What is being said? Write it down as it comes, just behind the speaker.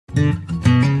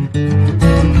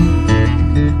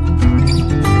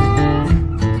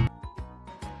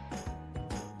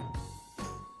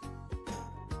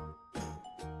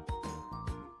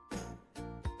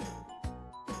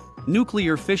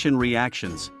Nuclear fission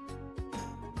reactions.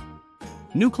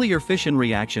 Nuclear fission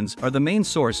reactions are the main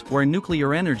source where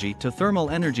nuclear energy to thermal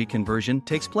energy conversion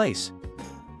takes place.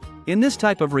 In this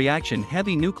type of reaction,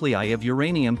 heavy nuclei of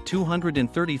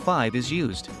uranium-235 is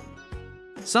used.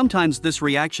 Sometimes this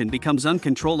reaction becomes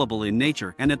uncontrollable in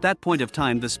nature, and at that point of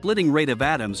time the splitting rate of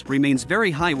atoms remains very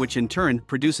high, which in turn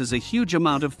produces a huge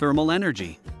amount of thermal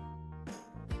energy.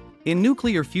 In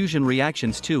nuclear fusion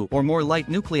reactions, two or more light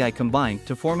nuclei combine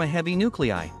to form a heavy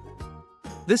nuclei.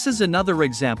 This is another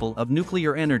example of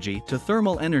nuclear energy to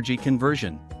thermal energy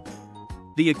conversion.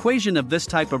 The equation of this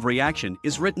type of reaction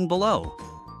is written below.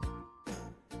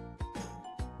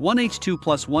 1H2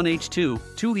 plus 1H2,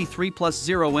 2E3 plus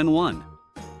 0N1.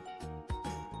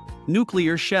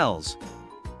 Nuclear shells.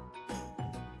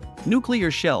 Nuclear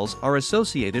shells are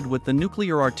associated with the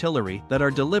nuclear artillery that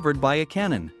are delivered by a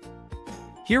cannon.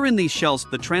 Here in these shells,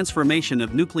 the transformation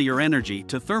of nuclear energy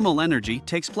to thermal energy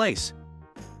takes place.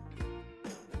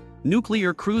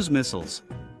 Nuclear cruise missiles.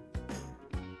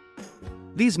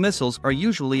 These missiles are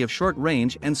usually of short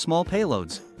range and small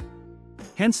payloads.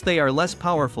 Hence they are less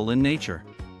powerful in nature.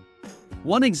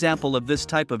 One example of this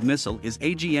type of missile is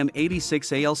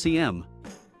AGM-86 ALCM.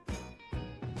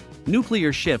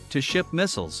 Nuclear ship-to-ship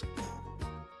missiles.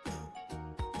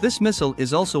 This missile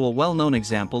is also a well-known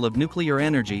example of nuclear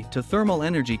energy to thermal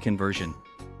energy conversion.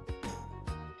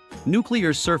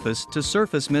 Nuclear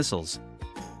surface-to-surface missiles.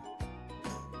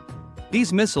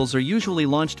 These missiles are usually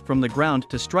launched from the ground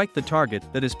to strike the target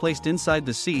that is placed inside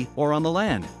the sea or on the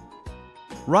land.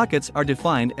 Rockets are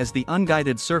defined as the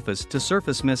unguided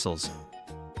surface-to-surface missiles.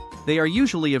 They are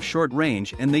usually of short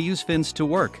range and they use fins to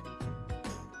work.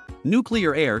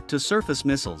 Nuclear air-to-surface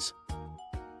missiles.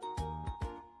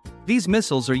 These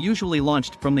missiles are usually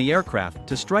launched from the aircraft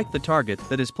to strike the target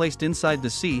that is placed inside the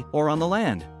sea or on the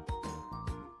land.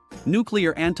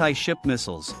 Nuclear anti-ship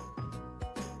missiles.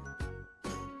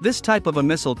 This type of a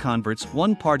missile converts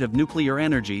one part of nuclear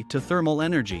energy to thermal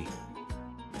energy.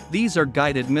 These are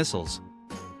guided missiles.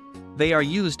 They are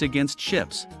used against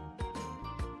ships.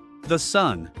 The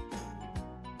Sun.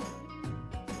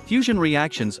 Fusion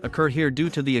reactions occur here due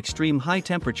to the extreme high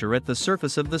temperature at the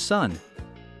surface of the Sun.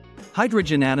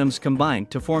 Hydrogen atoms combine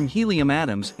to form helium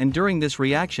atoms, and during this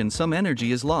reaction some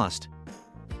energy is lost.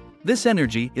 This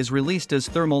energy is released as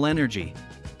thermal energy.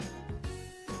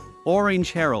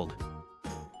 Orange Herald.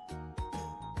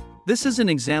 This is an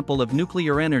example of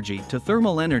nuclear energy to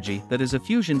thermal energy that is a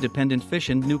fusion-dependent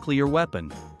fission nuclear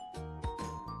weapon.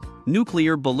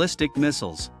 Nuclear ballistic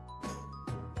missiles.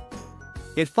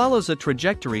 It follows a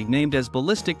trajectory named as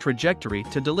ballistic trajectory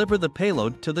to deliver the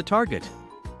payload to the target.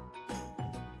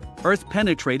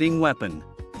 Earth-penetrating weapon.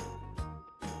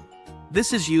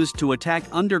 This is used to attack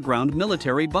underground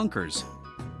military bunkers.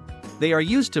 They are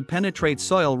used to penetrate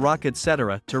soil, rock,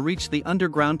 etc. to reach the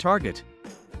underground target.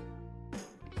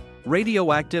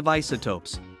 Radioactive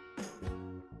isotopes.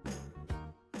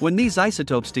 When these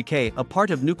isotopes decay, a part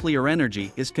of nuclear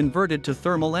energy is converted to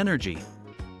thermal energy.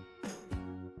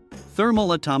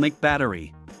 Thermal atomic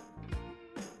battery.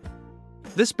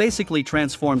 This basically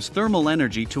transforms thermal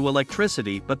energy to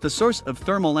electricity, but the source of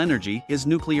thermal energy is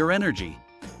nuclear energy.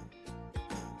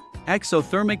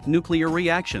 Exothermic nuclear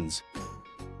reactions.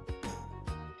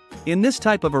 In this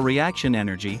type of a reaction,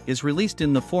 energy is released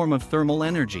in the form of thermal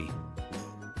energy.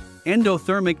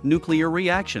 Endothermic nuclear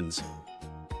reactions.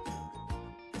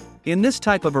 In this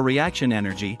type of a reaction,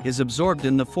 energy is absorbed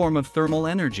in the form of thermal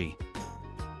energy.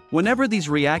 Whenever these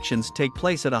reactions take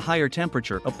place at a higher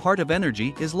temperature, a part of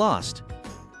energy is lost.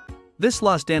 This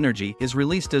lost energy is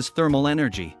released as thermal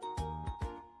energy.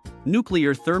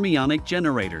 Nuclear thermionic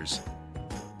generators.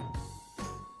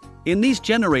 In these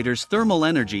generators, thermal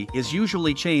energy is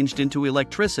usually changed into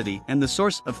electricity, and the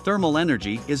source of thermal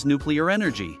energy is nuclear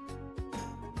energy.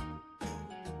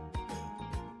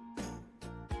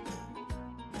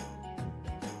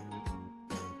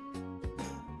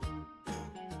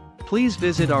 Please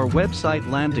visit our website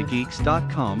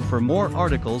lambdageeks.com for more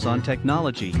articles on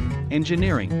technology,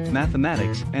 engineering,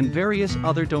 mathematics, and various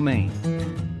other domains.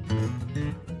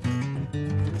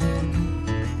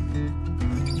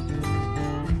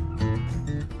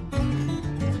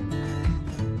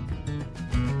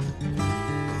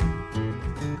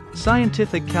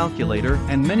 Scientific calculator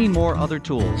and many more other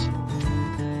tools.